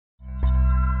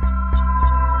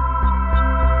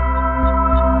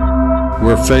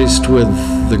We're faced with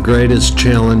the greatest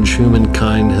challenge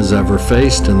humankind has ever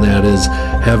faced, and that is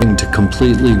having to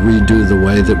completely redo the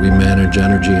way that we manage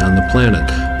energy on the planet.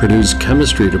 Purdue's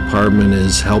chemistry department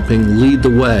is helping lead the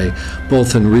way,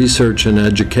 both in research and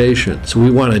education. So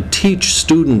we want to teach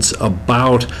students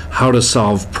about how to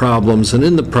solve problems, and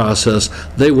in the process,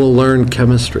 they will learn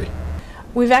chemistry.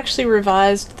 We've actually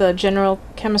revised the general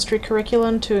chemistry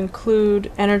curriculum to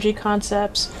include energy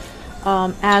concepts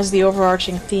as the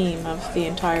overarching theme of the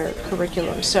entire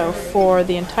curriculum. So for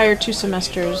the entire 2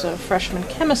 semesters of freshman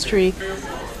chemistry,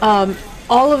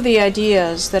 all of the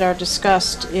ideas that are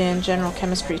discussed in general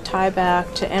chemistry tie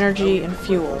back to energy and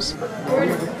fuels.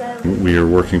 We are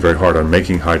working very hard on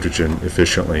making hydrogen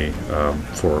efficiently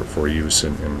for use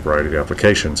in a variety of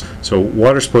applications. So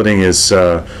water splitting is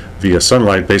via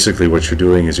sunlight. Basically what you're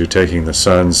doing is you're taking the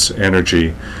sun's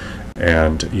energy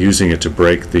and using it to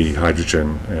break the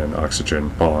hydrogen and oxygen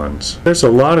bonds. There's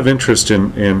a lot of interest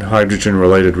in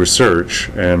hydrogen-related research,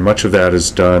 and much of that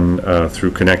is done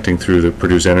through connecting through the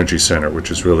Purdue's Energy Center, which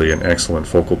is really an excellent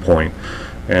focal point.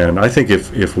 And I think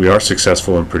if we are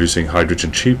successful in producing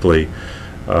hydrogen cheaply,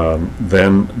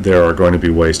 then there are going to be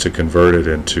ways to convert it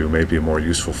into maybe a more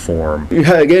useful form.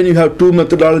 Again, you have 2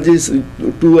 methodologies,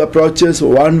 2 approaches.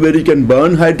 One where you can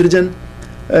burn hydrogen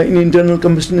in internal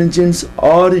combustion engines,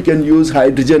 or you can use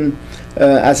hydrogen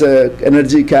as an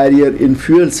energy carrier in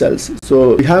fuel cells.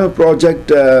 So we have a project,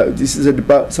 this is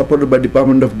supported by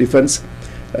Department of Defense.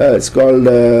 It's called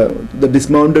the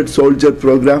Dismounted Soldier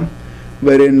Program,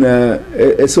 wherein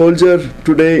a soldier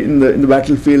today in the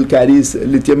battlefield carries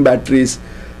lithium batteries,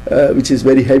 which is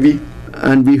very heavy.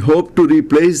 And we hope to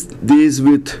replace these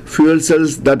with fuel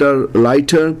cells that are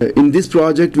lighter. In this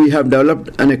project, we have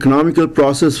developed an economical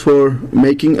process for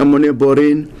making ammonia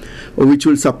borane, which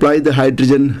will supply the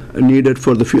hydrogen needed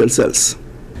for the fuel cells.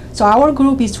 So our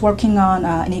group is working on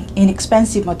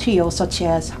inexpensive materials such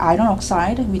as iron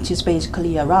oxide, which is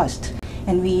basically a rust.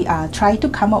 And we try to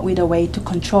come up with a way to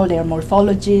control their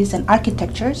morphologies and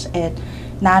architectures at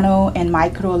nano and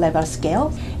micro level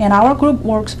scale. And our group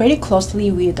works very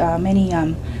closely with many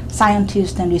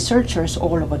scientists and researchers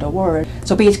all over the world.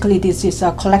 So basically this is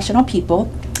a collection of people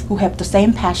who have the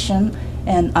same passion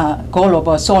and goal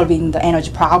of solving the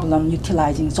energy problem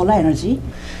utilizing solar energy.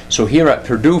 So here at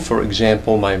Purdue, for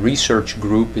example, my research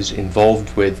group is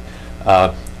involved with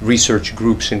research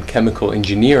groups in chemical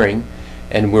engineering,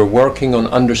 and we're working on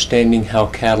understanding how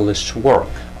catalysts work.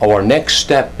 Our next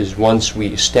step is, once we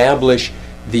establish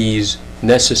these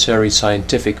necessary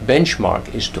scientific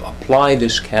benchmark, is to apply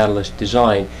this catalyst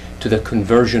design to the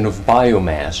conversion of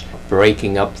biomass,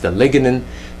 breaking up the lignin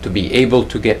to be able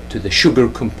to get to the sugar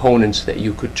components that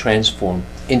you could transform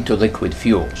into liquid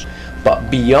fuels. But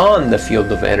beyond the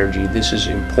field of energy, this is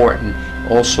important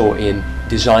also in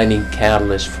designing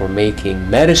catalysts for making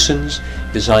medicines,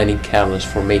 designing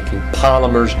catalysts for making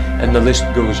polymers, and the list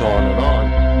goes on and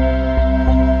on.